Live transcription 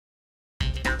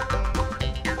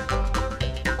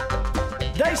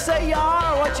say you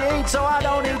are what you eat, so I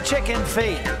don't eat chicken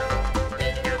feet.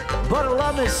 But I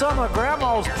love me some of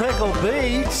Grandma's pickled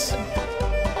beets.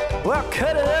 Well,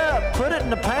 cut it up, put it in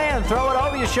the pan, throw it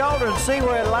over your shoulder and see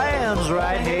where it lands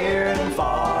right here in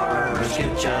Farmer's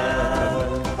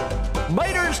Kitchen.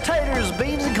 Maters, taters,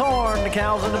 beans and corn, the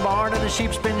cows in the barn and the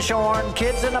sheep's been shorn,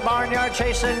 kids in the barnyard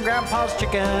chasing Grandpa's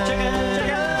chicken.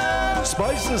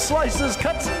 Spices, slices,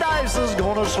 cuts and dices,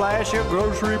 gonna slash your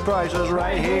grocery prices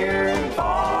right here in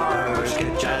Farmer's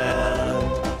Kitchen.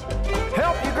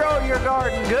 Help you grow your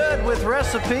garden good with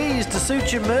recipes to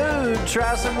suit your mood.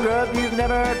 Try some grub you've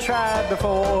never tried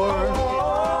before.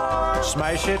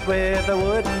 Smash it with a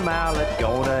wooden mallet,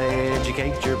 gonna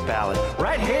educate your palate.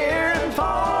 Right here in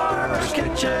Farmer's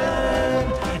Kitchen,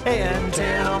 in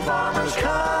Tim Farmer's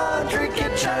Country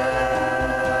Kitchen.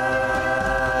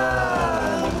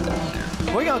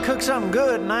 We're gonna cook something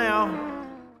good now.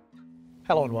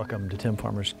 Hello and welcome to Tim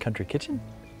Farmer's Country Kitchen.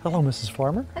 Hello, Mrs.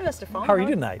 Farmer. Hi, Mr. Farmer. How are you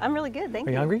tonight? I'm really good, thank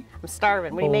you. Are you hungry? I'm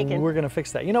starving. What are you making? We're gonna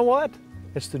fix that. You know what?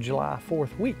 It's the July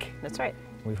 4th week. That's right.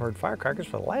 We've heard firecrackers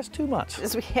for the last 2 months.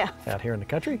 Yes, we have. Out here in the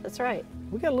country. That's right.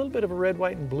 We got a little bit of a red,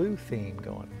 white, and blue theme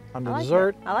going on the I like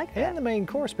dessert that. I like that. and the main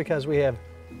course because we have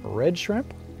red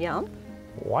shrimp, Yum.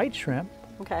 white shrimp,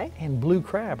 Okay. and blue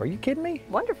crab. Are you kidding me?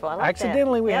 Wonderful. I like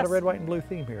Accidentally, that. we had a Yes. red, white, and blue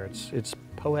theme here. It's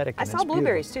poetic. I And saw it's beautiful.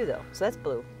 blueberries too, though, so that's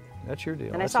blue. That's your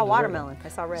deal. And That's I saw a dessert. watermelon. I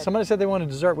saw red. Somebody said they wanted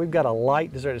dessert. We've got a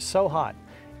light dessert. It's so hot.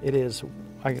 It is,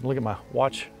 I can look at my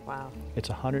watch. Wow. It's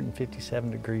 157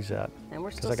 degrees out. And we're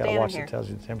Because still I got a standing watch here. that tells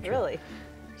you the temperature. Really?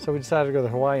 So we decided to go the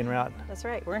Hawaiian route. That's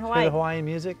right. We're in Play Hawaii. the Hawaiian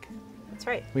music. That's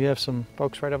right. We have some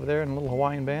folks right over there and a little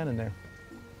Hawaiian band in there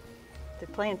They're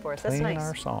playing for us. That's playing nice.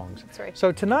 our songs. That's right.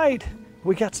 So tonight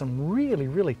we got some really,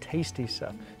 really tasty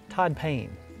stuff. Todd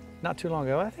Payne, not too long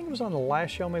ago, I think it was on the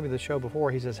last show, maybe the show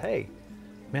before, he says, hey,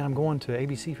 man, I'm going to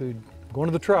AB Seafood, I'm going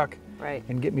to the truck Right.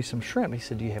 and get me some shrimp. He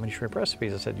said, do you have any shrimp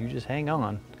recipes? I said, you just hang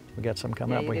on. We got some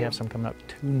coming Yeah, up. you We do. have some coming up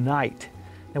tonight.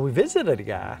 Now we visited a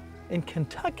guy in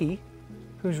Kentucky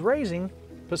who's raising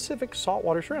Pacific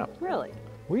saltwater shrimp. Really?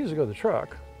 We usually go to the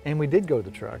truck, and we did go to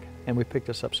the truck, and we picked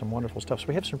us up some wonderful stuff. So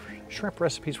we have some shrimp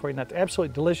recipes for you tonight.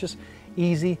 Absolutely delicious,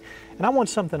 easy, and I want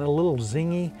something a little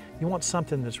zingy. You want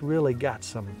something that's really got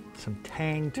some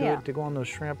tang to Yeah. it to go on those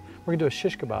shrimp. We're gonna do a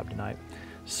shish kebab tonight.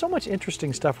 So much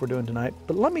interesting stuff we're doing tonight,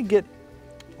 but let me get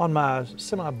on my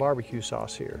semi-barbecue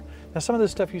sauce here. Now some of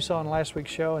this stuff you saw in last week's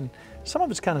show, and some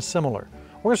of it's kind of similar.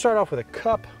 We're gonna start off with a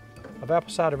cup of apple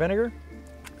cider vinegar.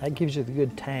 That gives you the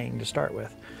good tang to start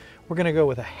with. We're gonna go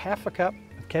with a half a cup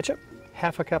of ketchup,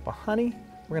 half a cup of honey.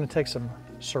 We're gonna take some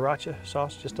sriracha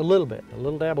sauce, just a little bit, a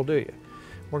little dab will do you.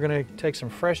 We're gonna take some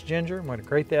fresh ginger, we're gonna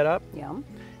grate that up. Yum.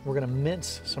 We're gonna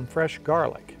mince some fresh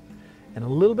garlic and a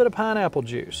little bit of pineapple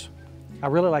juice. I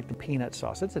really like the peanut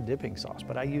sauce. It's a dipping sauce,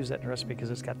 but I use that in the recipe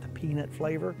because it's got the peanut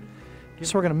flavor.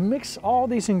 So we're gonna mix all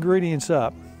these ingredients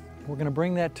up. We're gonna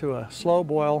bring that to a slow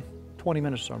boil, 20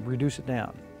 minutes or so, reduce it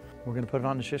down. We're gonna put it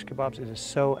on the shish kebabs. It is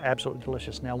so absolutely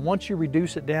delicious. Now, once you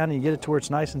reduce it down and you get it to where it's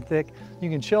nice and thick, you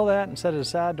can chill that and set it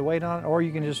aside to wait on it, or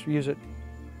you can just use it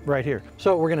right here.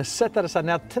 So we're gonna set that aside.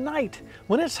 Now tonight,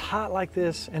 when it's hot like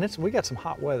this, and we got some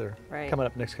hot weather Right. coming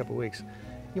up next couple of weeks,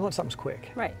 you want something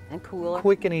quick. Right. And cooler.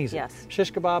 Quick and easy. Yes.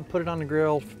 Shish kebab, put it on the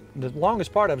grill. The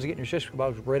longest part of it is getting your shish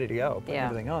kebabs ready to go, putting Yeah.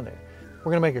 everything on there.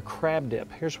 We're gonna make a crab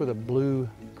dip. Here's where the blue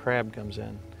crab comes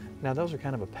in. Now those are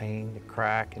kind of a pain to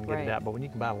crack and get Right. it out, but when you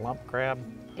can buy a lump crab,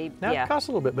 now Yeah. it costs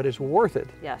a little bit, but it's worth it.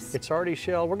 Yes. It's already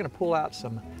shelled. We're gonna pull out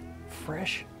some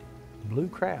fresh blue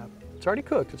crab. It's already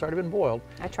cooked, it's already been boiled.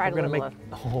 I tried We're a gonna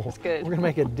little make, It's good. We're gonna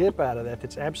make a dip out of that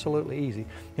that's absolutely easy.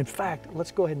 In fact,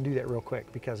 let's go ahead and do that real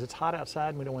quick because it's hot outside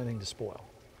and we don't want anything to spoil.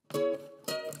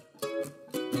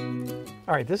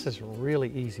 All right, this is really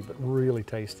easy, but really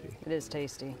tasty. It is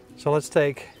tasty. So let's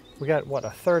take, we got what,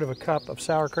 1/3 of a cup of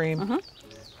sour cream.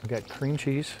 We got cream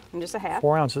cheese, And just a half.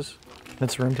 4 ounces.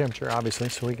 That's room temperature, obviously,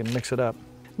 so we can mix it up.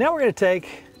 Now we're gonna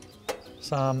take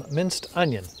some minced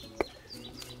onion.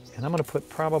 And I'm gonna put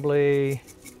probably,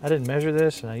 I didn't measure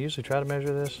this, and I usually try to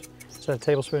measure this. Is that a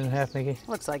tablespoon and a half, Nikki?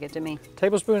 Looks like it to me.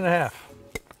 Tablespoon and a half.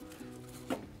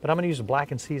 But I'm gonna use a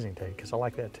blackened seasoning tape because I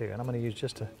like that too. And I'm gonna use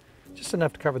just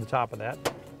enough to cover the top of that.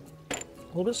 A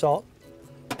little bit of salt,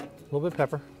 a little bit of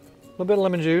pepper, a little bit of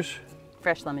lemon juice,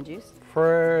 Fresh lemon juice.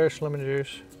 fresh lemon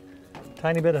juice,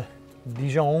 tiny bit of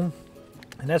Dijon,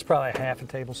 and that's probably a half a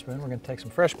tablespoon. We're gonna take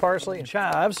some fresh parsley and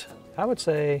chives. I would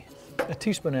say a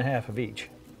teaspoon and a half of each.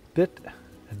 A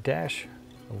dash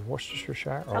of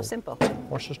Worcestershire. How simple.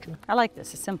 Worcester. I like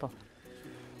this. It's simple.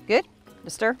 Good? To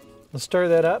stir? Let's stir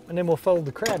that up and then we'll fold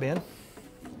the crab in.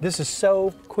 This is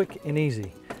so quick and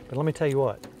easy, but let me tell you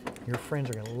what, your friends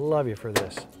are gonna love you for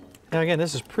this. Now again,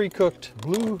 this is pre-cooked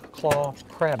blue claw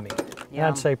crab meat. And Yum.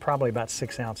 I'd say probably about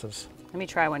 6 ounces. Let me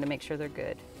try one to make sure they're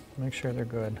good. Make sure they're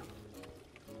good.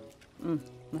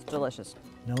 That's delicious.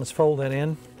 Now let's fold that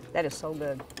in. That is so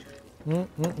good. I'm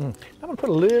gonna put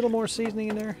a little more seasoning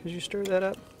in there as you stir that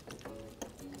up.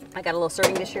 I got a little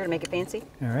serving dish here to make it fancy.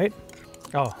 All right.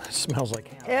 Oh, it smells like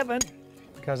heaven.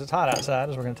 Because it's hot outside,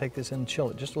 is we're gonna take this in and chill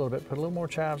it just a little bit. Put a little more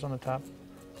chives on the top.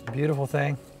 Beautiful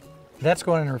thing. That's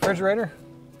going in the refrigerator.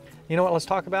 You know what, let's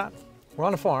talk about? We're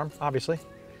on a farm, obviously.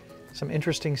 Some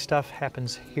interesting stuff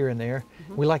happens here and there.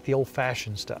 We like the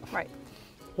old-fashioned stuff. Right.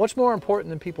 What's more important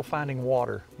than people finding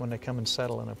water when they come and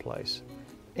settle in a place?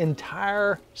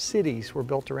 Entire cities were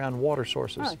built around water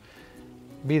sources, Oh.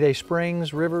 be they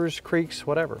springs, rivers, creeks,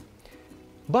 whatever.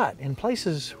 But in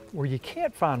places where you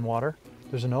can't find water,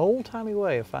 there's an old-timey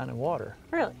way of finding water.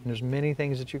 Really? And there's many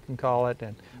things that you can call it,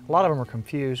 and a lot of them are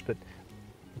confused, but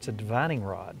it's a divining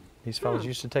rod. These fellows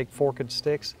used to take forked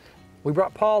sticks. We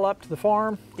brought Paul up to the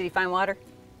farm. Did he find water?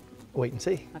 Wait and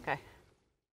see. Okay.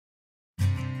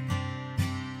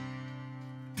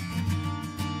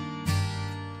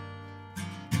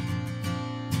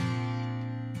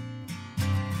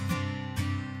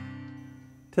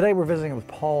 Today we're visiting with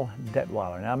Paul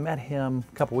Detweiler. Now I met him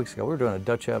a couple weeks ago. We were doing a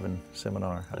Dutch oven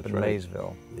seminar up in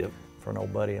Maysville for an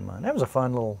old buddy of mine. That was a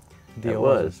fun little deal. It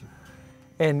was.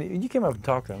 And you came up and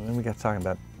talked to him, and we got talking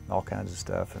about all kinds of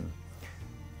stuff. And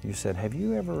you said, have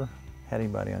you ever had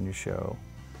anybody on your show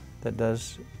that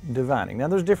does divining? Now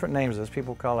there's different names of this.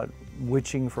 People call it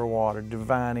witching for water,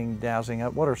 divining, dowsing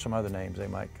up. What are some other names they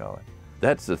might call it?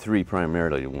 That's the three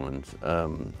primarily ones.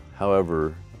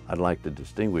 However, I'd like to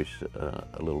distinguish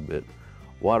a little bit.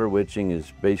 Water witching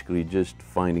is basically just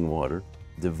finding water.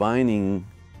 Divining,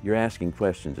 you're asking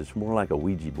questions. It's more like a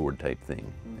Ouija board type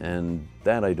thing, and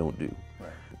that I don't do.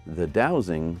 Right. The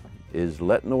dowsing is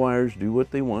letting the wires do what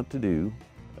they want to do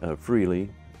freely,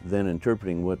 then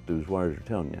interpreting what those wires are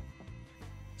telling you.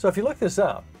 So if you look this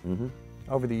up,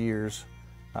 over the years,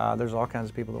 there's all kinds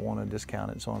of people that want to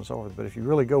discount it and so on and so forth. But if you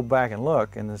really go back and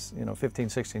look in this, 15th,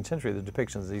 16th century, the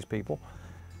depictions of these people,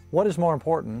 what is more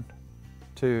important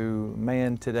to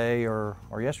man today or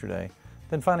yesterday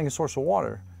than finding a source of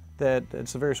water that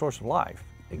it's the very source of life?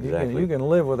 Exactly. You can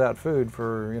live without food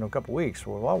for a couple weeks.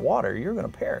 Without water, you're going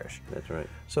to perish. That's right.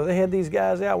 So they had these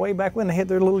guys out way back when. They had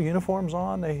their little uniforms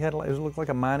on. They had, it looked like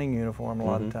a mining uniform a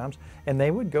lot of times, and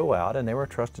they would go out and they were a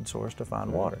trusted source to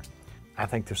find water. I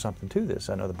think there's something to this.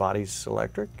 I know the body's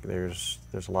electric. There's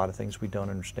a lot of things we don't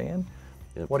understand.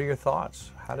 Yep. What are your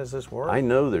thoughts? How does this work? I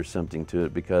know there's something to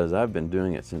it because I've been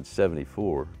doing it since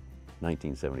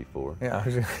 1974.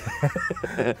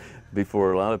 Yeah.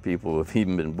 Before a lot of people have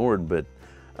even been born, but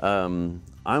I'm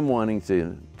wanting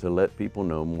to let people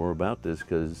know more about this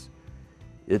because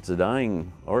it's a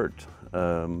dying art.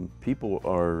 People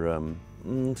are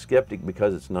skeptic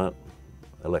because it's not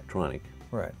electronic.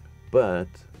 Right. But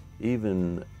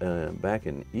even back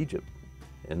in Egypt,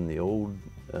 in the old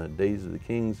days of the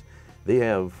kings, they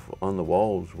have on the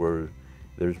walls where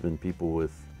there's been people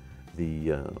with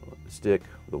the stick,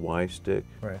 the Y stick,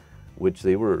 Right. which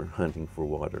they were hunting for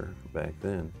water back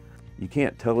then. You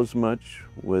can't tell as much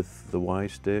with the Y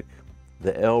stick.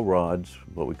 The L rods,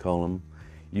 what we call them,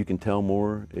 you can tell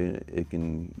more. It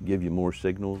can give you more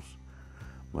signals.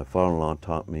 My father-in-law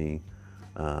taught me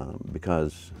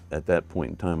because at that point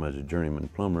in time I was a journeyman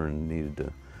plumber and needed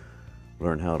to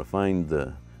learn how to find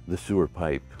the sewer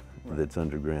pipe that's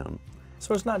underground.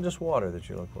 So it's not just water that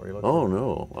you look for. You look Oh for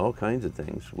no, all kinds of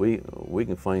things. We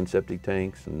can find septic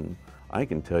tanks, and I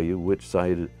can tell you which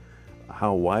side,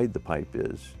 how wide the pipe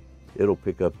is. It'll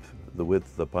pick up the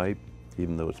width of the pipe,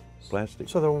 even though it's plastic.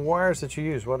 So the wires that you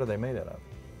use, what are they made out of?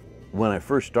 When I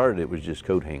first started, it was just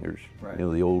coat hangers. Right.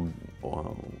 The old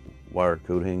wire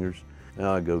coat hangers.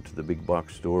 Now I go to the big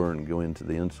box store and go into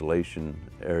the insulation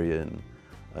area, and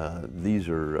these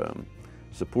are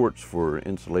supports for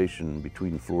insulation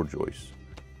between floor joists.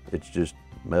 It's just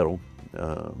metal,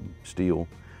 steel,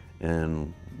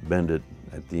 and bend it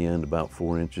at the end about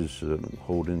 4 inches and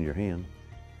hold in your hand.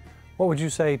 What would you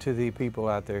say to the people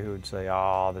out there who would say,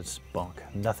 oh, that's bunk,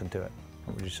 nothing to it?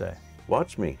 What would you say?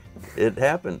 Watch me. It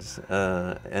happens.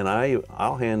 And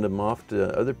I'll hand them off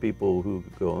to other people who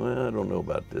go, I don't know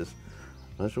about this.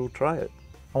 I said, well, try it.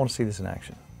 I want to see this in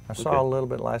action. I saw a little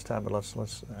bit last time, but let's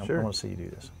Sure. I want to see you do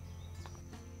this.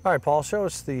 All right, Paul, show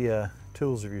us the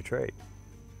tools of your trade.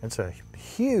 It's a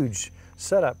huge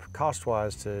setup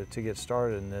cost-wise to get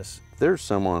started in this. There's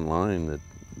some online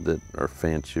that are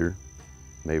fancier.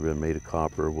 Maybe they're made of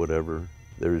copper or whatever.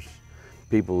 There's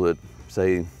people that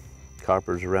say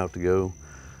copper's a route to go.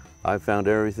 I've found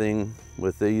everything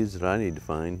with these that I need to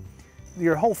find.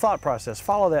 your whole thought process,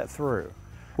 follow that through.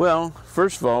 Well,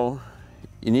 first of all,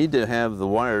 you need to have the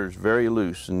wires very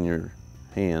loose in your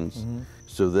hands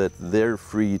so that they're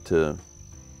free to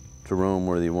roam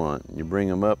where they want. You bring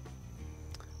them up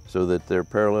so that they're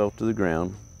parallel to the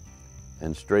ground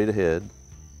and straight ahead,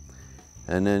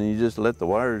 and then you just let the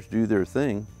wires do their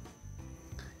thing,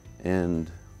 and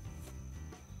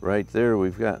right there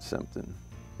we've got something.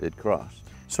 It crossed.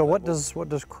 So what does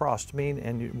crossed mean?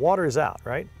 And water is out,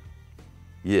 right?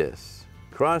 Yes.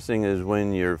 Crossing is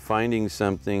when you're finding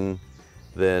something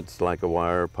that's like a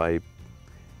wire or pipe,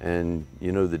 and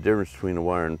you know the difference between a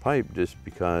wire and pipe just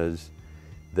because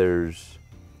there's,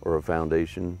 or a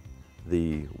foundation,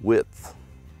 the width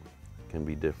can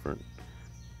be different.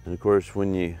 And of course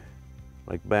when you,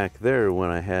 like back there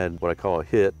when I had what I call a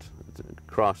hit, it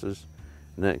crosses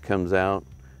and then it comes out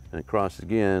and it crosses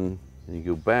again and you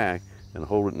go back and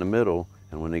hold it in the middle,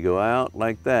 and when they go out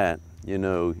like that, you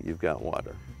know you've got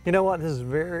water. You know what, this is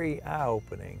very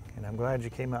eye-opening, and I'm glad you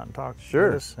came out and talked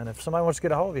Sure. to us. And if somebody wants to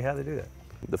get a hold of you, how do they do that?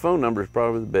 The phone number is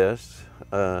probably the best,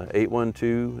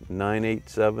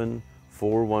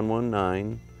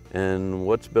 812-987-4119, and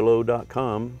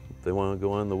whatsbelow.com if they want to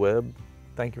go on the web.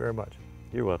 Thank you very much.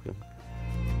 You're welcome.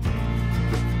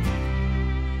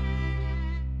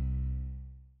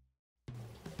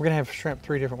 We're gonna have shrimp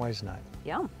 3 different ways tonight.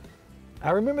 Yum.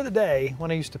 I remember the day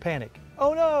when I used to panic.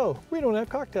 Oh no, we don't have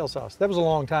cocktail sauce. That was a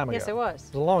long time ago. Yes, it was.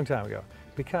 It was a long time ago.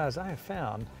 Because I have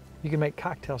found you can make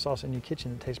cocktail sauce in your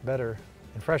kitchen that tastes better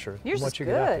and fresher Yours than is what you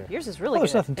get out good. there. Yours is really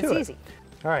There's good. nothing to it's it. easy.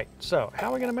 All right, so how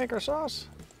are we gonna make our sauce?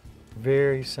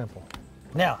 Very simple.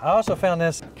 Now, I also found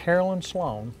this. Carolyn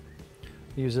Sloan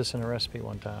used this in a recipe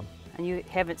one time, And you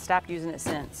haven't stopped using it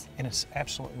since. and it's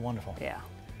absolutely wonderful. Yeah.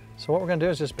 So what we're gonna do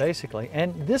is just basically,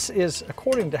 and this is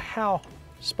according to how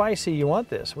spicy you want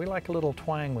this. We like a little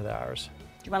twang with ours.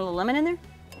 Do you want a little lemon in there?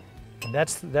 And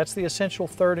that's the essential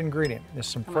third ingredient, is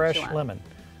some How much fresh you want? lemon.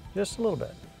 Just a little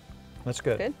bit. That's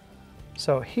good. Good.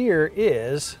 So here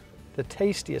is the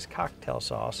tastiest cocktail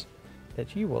sauce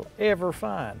that you will ever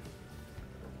find.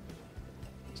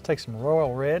 Let's take some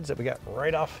Royal Reds that we got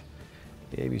right off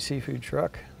the ABC food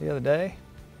truck the other day.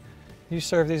 You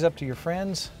serve these up to your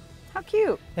friends How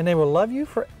cute. and they will love you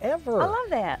forever. I love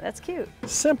that. That's cute.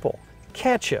 Simple.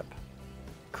 Ketchup,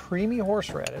 creamy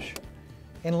horseradish,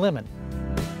 and lemon.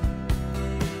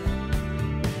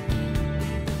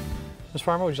 Ms.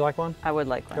 Farmer, would you like one? I would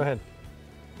like one. Go ahead.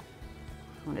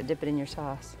 I want to dip it in your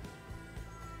sauce.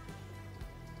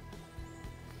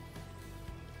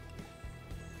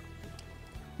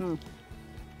 Not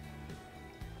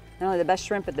only the best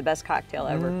shrimp, but the best cocktail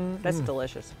ever. That's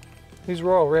delicious. These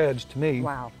Royal Reds, to me,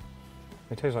 Wow.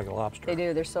 they taste like a lobster. They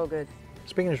do. They're so good.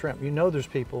 Speaking of shrimp, you know there's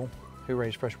people who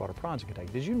raise freshwater prawns in Kentucky.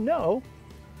 Did you know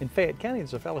in Fayette County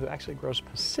there's a fellow who actually grows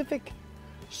Pacific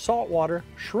saltwater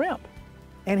shrimp,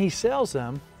 and he sells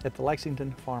them at the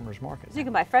Lexington Farmers Market. So you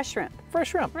can buy fresh shrimp. Fresh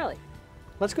shrimp. Really?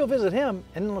 Let's go visit him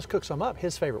and then let's cook some up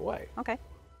his favorite way. Okay.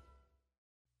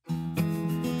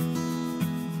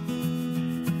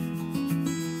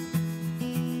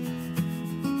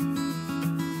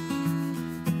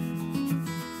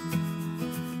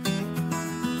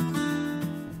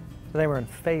 Today we're in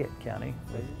Fayette County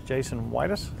with Jason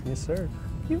Whitus. Yes, sir.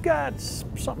 You've got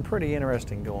something pretty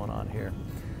interesting going on here.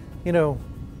 You know,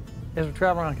 as we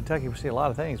travel around Kentucky, we see a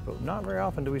lot of things, but not very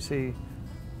often do we see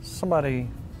somebody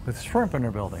with shrimp in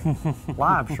their building,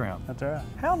 live shrimp. That's right.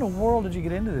 How in the world did you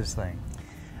get into this thing?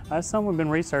 That's something we've been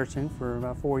researching for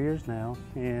about 4 years now,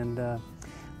 and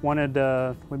we've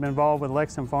been involved with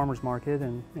Lexington Farmers Market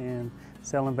and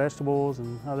selling vegetables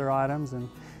and other items, and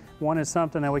wanted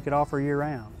something that we could offer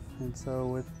year-round. And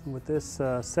so with this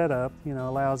setup, you know,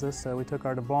 allows us, we took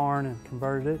our barn and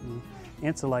converted it and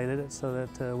insulated it so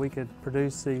that we could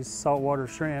produce these saltwater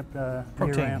shrimp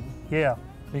year-round. Yeah.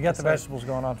 You got the vegetables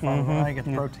going on, now you get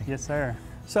the protein. Yes, sir.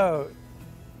 So,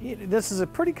 this is a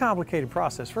pretty complicated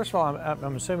process. First of all,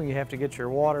 I'm assuming you have to get your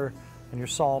water and your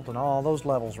salt and all those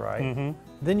levels right.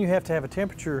 Then you have to have a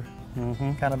temperature,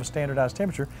 kind of a standardized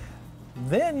temperature.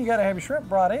 Then you got to have your shrimp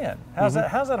brought in. How's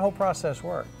that whole process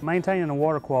work? Maintaining the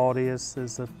water quality is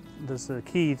the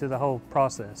key to the whole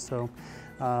process. So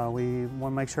we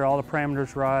want to make sure all the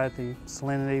parameters right, the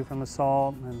salinity from the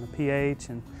salt and the pH,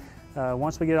 and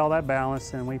once we get all that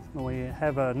balanced, and we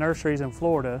have nurseries in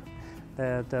Florida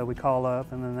that we call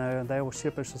up, and then they will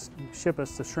ship us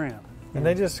the shrimp. And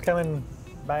they just come in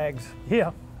bags,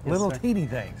 Yeah. little Yes, sir. teeny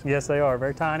things. Yes, they are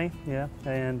very tiny. Yeah,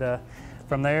 and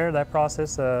from there, that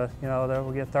process, you know,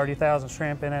 we'll get 30,000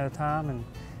 shrimp in at a time,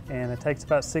 and it takes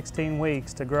about 16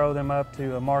 weeks to grow them up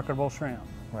to a marketable shrimp.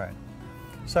 Right.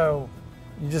 So,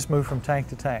 You just move from tank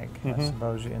to tank, I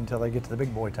suppose, until they get to the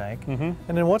big boy tank. And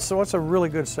then what's a really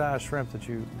good size shrimp that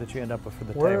you end up with for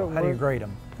the table? How do you grade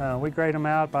them? We grade them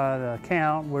out by the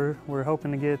count. We're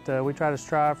hoping to get, we try to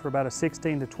strive for about a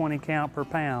 16 to 20 count per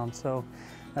pound. So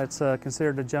that's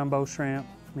considered a jumbo shrimp,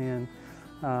 and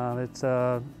it's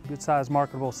a good size,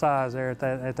 marketable size there at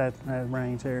that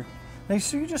range there. Now,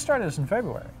 so you just started this in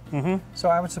February. So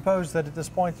I would suppose that at this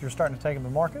point you're starting to take them to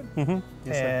market. Yes,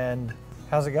 and sir.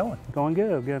 How's it going? Going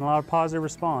good. Getting a lot of positive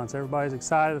response. Everybody's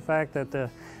excited the fact that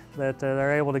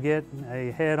they're able to get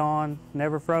a head-on,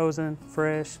 never frozen,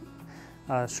 fresh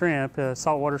shrimp,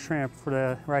 saltwater shrimp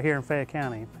right here in Fayette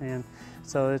County. And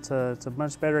so it's a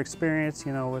much better experience,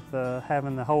 you know, with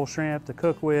having the whole shrimp to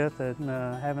cook with, and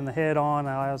having the head on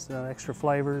allows extra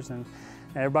flavors, and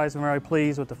everybody's been very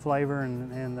pleased with the flavor,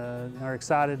 and are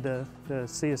excited to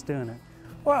see us doing it.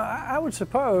 Well, I would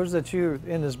suppose that you,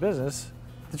 in this business,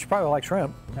 that you probably like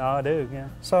shrimp. Oh, I do, yeah.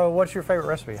 So what's your favorite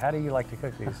recipe? How do you like to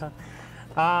cook these?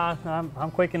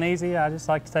 I'm quick and easy. I just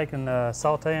like to take and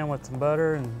saute them with some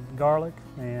butter and garlic,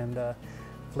 and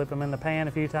flip them in the pan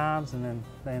a few times, and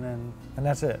then And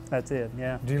that's it? that's it,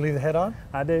 yeah. Do you leave the head on?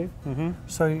 I do.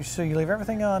 So you leave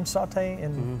everything on, saute,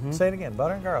 and say it again,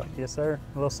 butter and garlic, Yes, sir.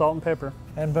 A little salt and pepper.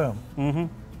 and boom.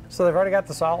 So they've already got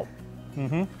the salt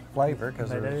flavor because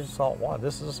They they're do. salt water.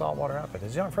 This is a saltwater outfit.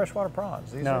 These aren't freshwater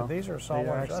prawns. These No, these are they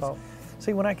saltwater. are salt.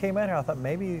 See, when I came out here, I thought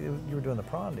maybe you were doing the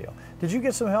prawn deal. Did you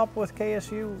get some help with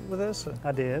KSU with this?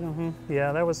 I did.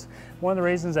 Yeah, that was one of the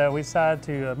reasons that we decided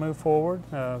to move forward.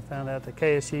 Found out that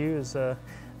KSU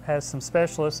has some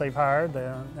specialists they've hired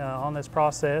on this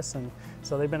process, and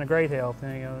so they've been a great help, you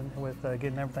know, with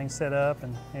getting everything set up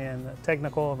and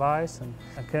technical advice. And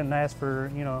I couldn't ask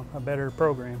for, you know, a better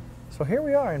program. So here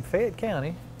we are in Fayette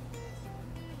County.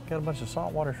 Got a bunch of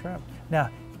saltwater shrimp. Now,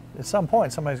 at some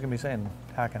point, somebody's going to be saying,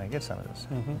 "How can I get some of this?"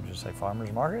 Just say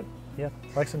farmers market. Yeah.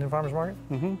 Lexington Farmers Market.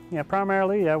 Yeah,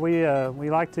 primarily, yeah, we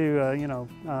like to you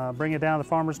know, bring it down to the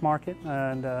farmers market,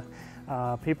 and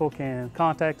people can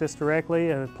contact us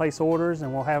directly, place orders,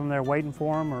 and we'll have them there waiting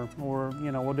for them, or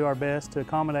you know, we'll do our best to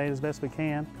accommodate as best we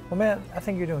can. Well, man, I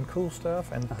think you're doing cool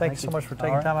stuff, and thank you so much for taking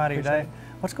All right, time out of your day. appreciate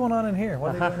What's going on in here?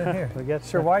 What are they doing in here? We got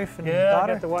It's your wife and Yeah,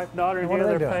 daughter? I got the wife and daughter in What here.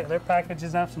 are they They're, doing? they're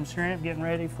packaging up some shrimp, getting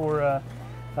ready for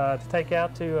to take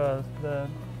out to the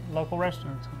local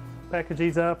restaurants. Package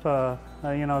these up,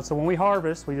 you know, so when we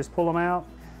harvest, we just pull them out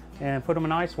and put them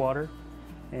in ice water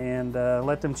and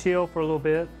let them chill for a little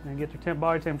bit and get their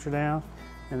body temperature down.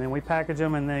 And then we package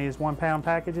them in these 1 pound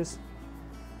packages,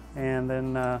 and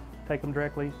then take them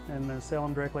directly and sell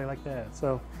them directly like that.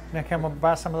 So, Now, can I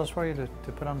buy some of those for you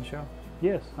to put on the show?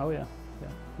 yes, oh yeah,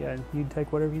 yeah, you can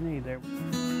take whatever you need there.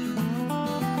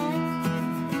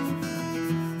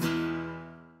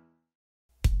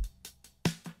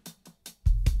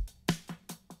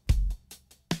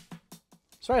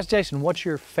 So I asked Jason, what's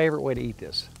your favorite way to eat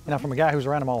this? You know, from a guy who's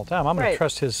around them all the time, I'm going to Right.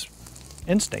 trust his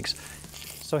instincts.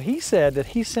 So he said that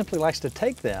he simply likes to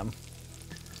take them.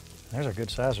 There's a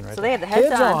good size one right So there. they have the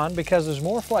heads on. because there's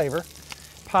more flavor.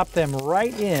 Pop them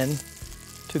right in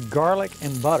to garlic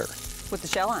and butter With the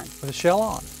shell on. with the shell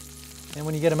on. And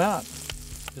when you get them out,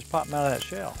 just pop them out of that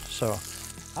shell. So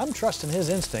I'm trusting his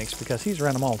instincts because he's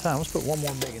around them all the time. Let's put one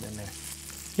more bigot in there.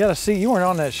 You gotta see, you weren't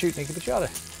on that shoot, Nikki, but you ought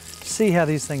to see how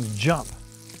these things jump.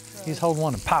 He's holding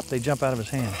one and pop, they jump out of his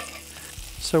hand.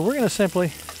 So we're gonna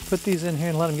simply put these in here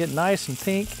and let them get nice and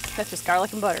pink. That's just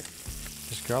garlic and butter.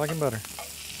 Just garlic and butter.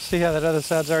 See how that other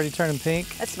side's already turning pink?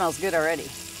 That smells good already.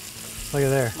 Look at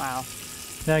there. Wow.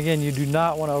 Now again, you do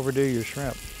not want to overdo your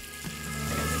shrimp.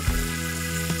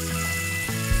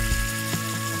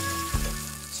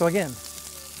 So again,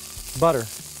 butter,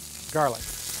 garlic.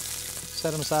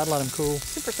 Set them aside, let them cool.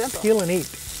 Super simple. Peel and eat.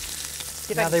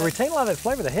 See if I Now can they put- retain a lot of that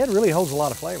flavor. The head really holds a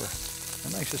lot of flavor.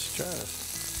 I'm anxious to try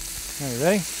this. Are you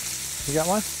ready? You got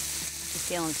one? Just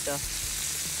peeling still.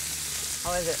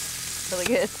 How is it? Really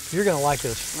good. You're gonna like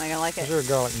this. Am I gonna like it? These are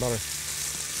garlic and butter.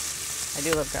 I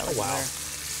do love garlic wow. and butter.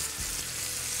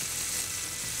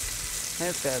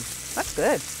 That's good. That's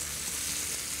good.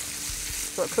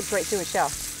 So it cooked right through a shell.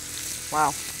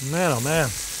 Wow. Man, oh man.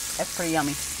 That's pretty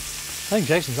yummy. I think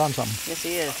Jason's on something. Yes,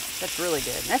 he is. That's really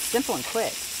good. That's simple and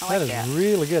quick. I like That is that.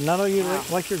 really good. Not only you Wow.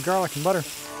 like your garlic and butter.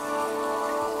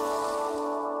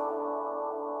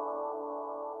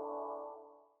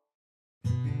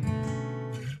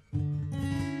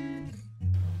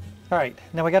 All right,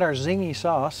 now we got our zingy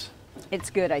sauce It's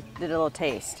good. I did a little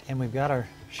taste. and we've got our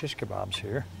shish kebabs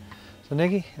here. So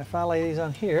Nikki, if I lay these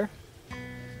on here,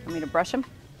 Want me to brush them?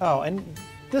 oh, and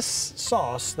this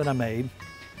sauce that I made,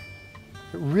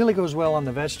 it really goes well on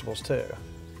the vegetables too,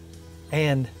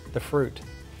 and the fruit.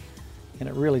 And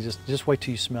it really just wait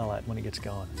till you smell that when it gets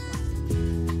going.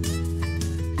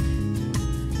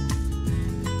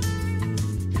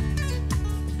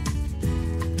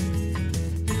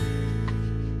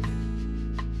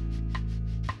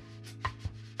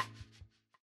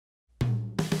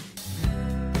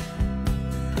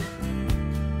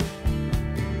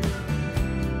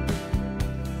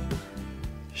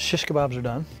 Shish kebabs are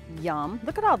done. Yum.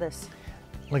 Look at all this.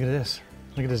 Look at this.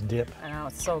 Look at this dip. I know,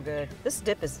 it's so good. This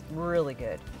dip is really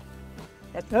good.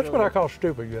 That's really what I good. call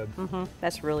stupid good.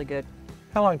 That's really good.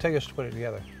 How long did it take us to put it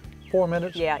together? 4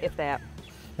 minutes? Yeah, if that.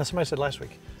 Now somebody said last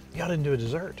week, y'all didn't do a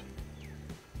dessert.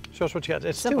 Show us what you got.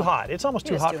 It's Simple. too hot. It's almost It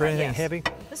too is hot too for hot, anything yes. heavy.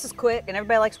 This is quick, and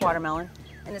everybody likes watermelon.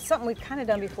 And it's something we've kind of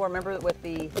done before. Remember with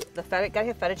the feta, gotta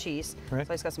have feta cheese. Right.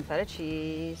 So it's got some feta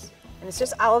cheese. And it's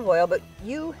just olive oil, but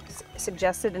you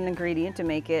suggested an ingredient to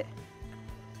make it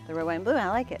the red, white, and blue. I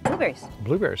like it. Blueberries.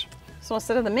 Blueberries. So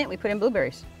instead of the mint, we put in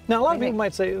blueberries. Now a lot What of do you people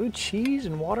might say, ooh, cheese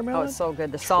and watermelon? Oh, it's so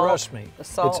good. The salt. Trust me, The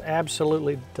salt. it's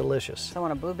absolutely delicious. So I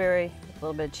want a blueberry, a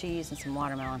little bit of cheese, and some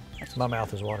watermelon. That's My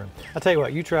mouth is watering. I'll tell you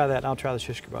what, you try that and I'll try the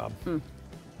shish kebab.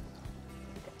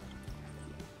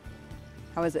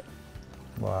 How is it?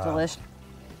 Wow. Delish.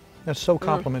 That so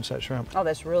complements that shrimp. Oh,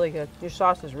 that's really good. Your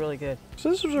sauce is really good.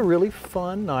 So this was a really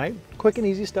fun night. Quick and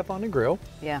easy stuff on the grill.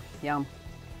 Yeah, yum.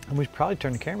 And we should probably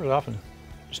turn the cameras off and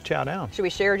just chow down. Should we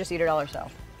share or just eat it all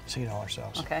ourselves? See it all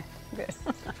ourselves. Okay, good.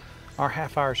 Our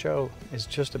half-hour show is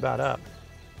just about up,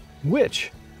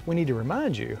 which we need to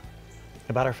remind you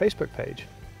about our Facebook page.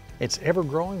 It's ever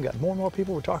growing. We've got more and more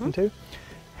people we're talking to.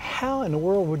 How in the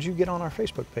world would you get on our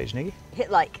Facebook page, Nikki? Hit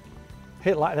like.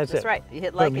 Hit like, that's it. That's right. You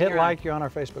hit like Boom, and hit you're like, on. you're on our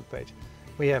Facebook page.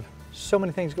 We have so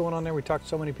many things going on there. We talk to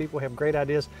so many people, we have great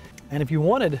ideas. And if you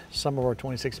wanted some of our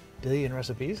 26 billion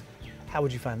recipes, how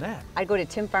would you find that? I'd go to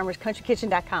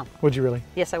timfarmerscountrykitchen.com. Would you really?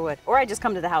 Yes, I would. Or I'd just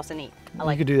come to the house and eat. I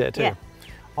like You could do that too. Yeah.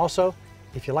 Also,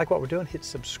 if you like what we're doing, hit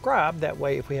subscribe. That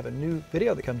way, if we have a new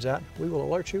video that comes out, we will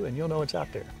alert you and you'll know it's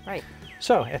out there. Right.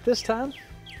 So at this time,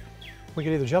 we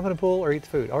can either jump in the pool or eat the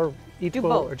food, or eat the Do pool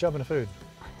both. or jump in the food.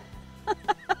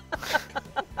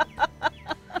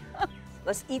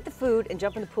 Let's eat the food and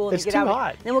jump in the pool and It's get too out.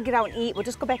 hot. Then we'll get out and eat. We'll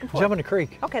just go back and forth. Jump in the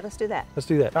creek. Okay, let's do that. Let's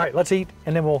do that. All right, let's eat,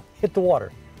 and then we'll hit the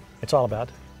water. It's all about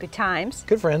Good times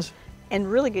good friends.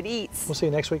 and really good eats. We'll see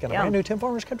you next week on a Yum. brand new Tim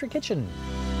Farmer's Country Kitchen.